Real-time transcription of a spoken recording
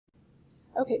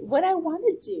Okay, what I want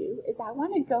to do is I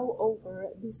want to go over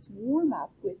this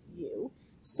warm-up with you.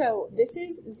 So this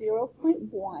is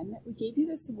 0.1. We gave you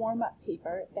this warm-up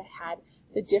paper that had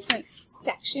the different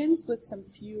sections with some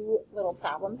few little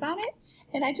problems on it.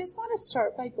 And I just want to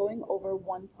start by going over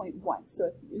 1.1.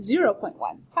 So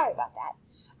 0.1, sorry about that.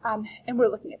 And we're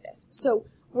looking at this. So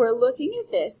we're looking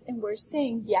at this and we're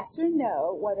saying yes or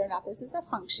no, whether or not this is a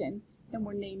function, and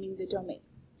we're naming the domain.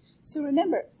 So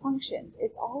remember, functions,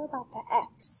 it's all about the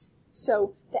x.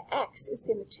 So the x is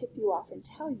going to tip you off and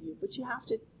tell you, but you have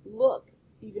to look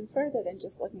even further than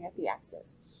just looking at the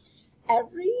x's.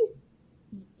 Every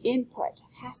input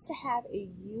has to have a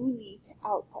unique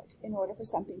output in order for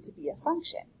something to be a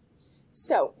function.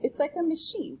 So it's like a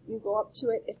machine. You go up to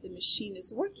it. If the machine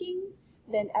is working,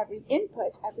 then every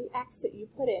input, every x that you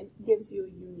put in gives you a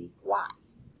unique y.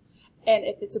 And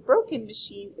if it's a broken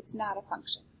machine, it's not a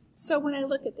function. So when I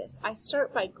look at this, I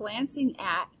start by glancing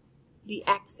at the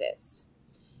x's.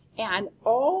 And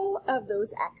all of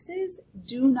those x's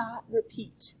do not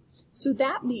repeat. So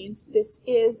that means this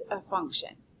is a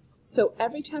function. So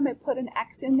every time I put an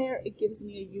x in there, it gives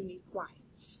me a unique y.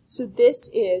 So this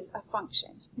is a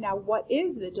function. Now what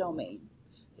is the domain?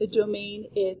 The domain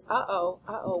is,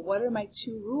 what are my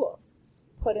two rules?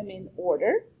 Put them in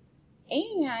order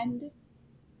and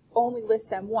only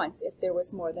list them once if there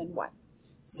was more than one.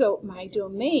 So my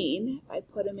domain, if I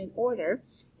put them in order,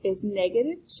 is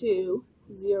 -2,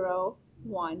 0,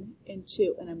 1, and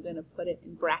 2, and I'm going to put it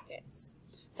in brackets.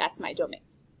 That's my domain.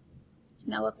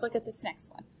 Now let's look at this next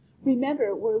one.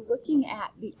 Remember, we're looking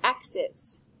at the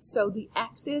x's. So the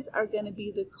x's are going to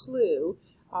be the clue,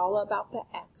 all about the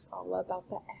x,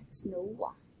 no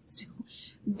y. So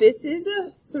this is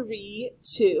a 3,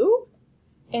 2,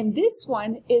 and this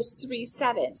one is 3,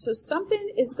 7. So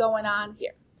something is going on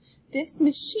here. This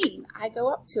machine, I go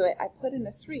up to it, I put in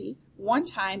a 3, one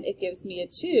time it gives me a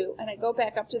 2, and I go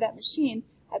back up to that machine,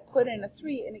 I put in a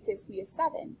 3, and it gives me a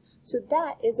 7. So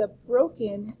that is a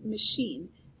broken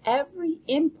machine. Every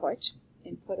input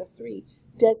a 3,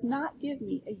 does not give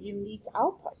me a unique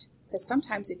output, because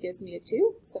sometimes it gives me a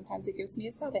 2, sometimes it gives me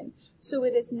a 7. So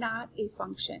it is not a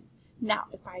function. Now,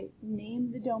 if I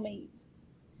name the domain,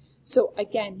 so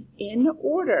again, in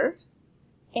order,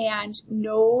 and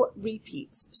no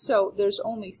repeats. So there's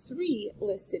only 3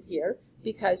 listed here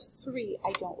because 3,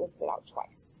 I don't list it out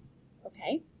twice.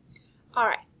 Okay? All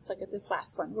right, let's look at this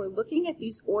last one. We're looking at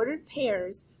these ordered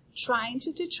pairs trying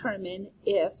to determine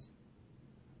if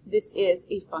this is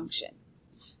a function.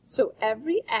 So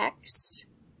every x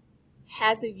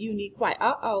has a unique y.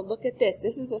 Look at this.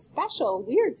 This is a special,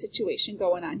 weird situation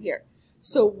going on here.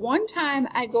 So one time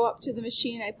I go up to the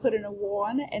machine, I put in a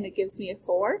 1 and it gives me a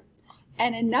 4.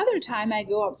 And another time I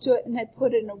go up to it and I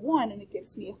put in a 1 and it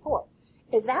gives me a 4.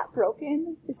 Is that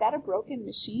broken? Is that a broken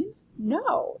machine?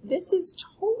 No, this is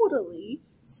totally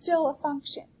still a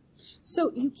function.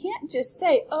 So you can't just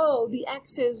say, oh, the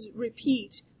x's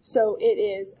repeat, so it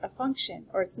is a function,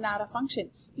 or it's not a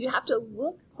function. You have to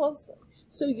look closely.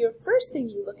 So your first thing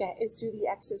you look at is, do the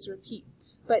x's repeat?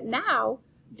 But now,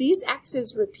 these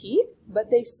x's repeat,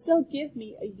 but they still give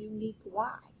me a unique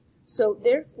y. So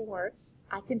therefore,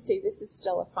 I can say this is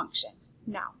still a function.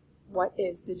 Now, what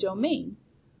is the domain?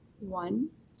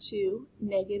 1, 2,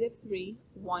 -3,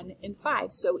 1, and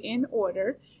 5. So in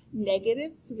order,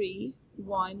 -3,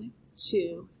 1,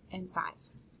 2, and 5.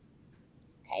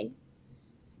 Okay?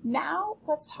 Now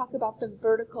let's talk about the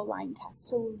vertical line test.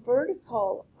 So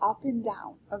vertical, up and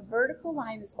down. A vertical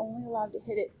line is only allowed to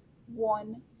hit it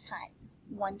one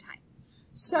time.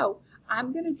 So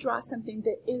I'm going to draw something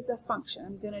that is a function.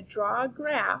 I'm going to draw a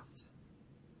graph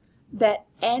that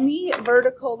any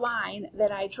vertical line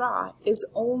that I draw is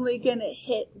only going to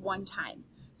hit one time.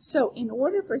 So in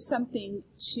order for something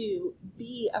to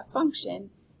be a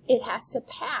function, it has to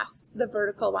pass the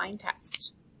vertical line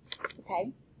test.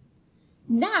 Okay?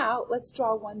 Now let's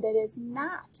draw one that is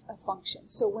not a function.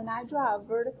 So when I draw a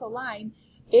vertical line,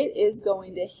 it is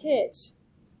going to hit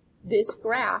this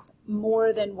graph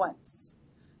more than once.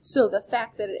 So the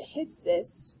fact that it hits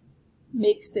this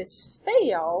makes this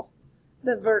fail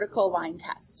the vertical line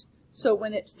test. So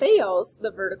when it fails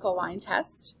the vertical line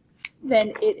test, then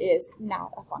it is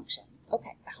not a function.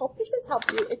 Okay, I hope this has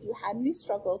helped you if you had any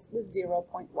struggles with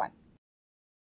 0.1.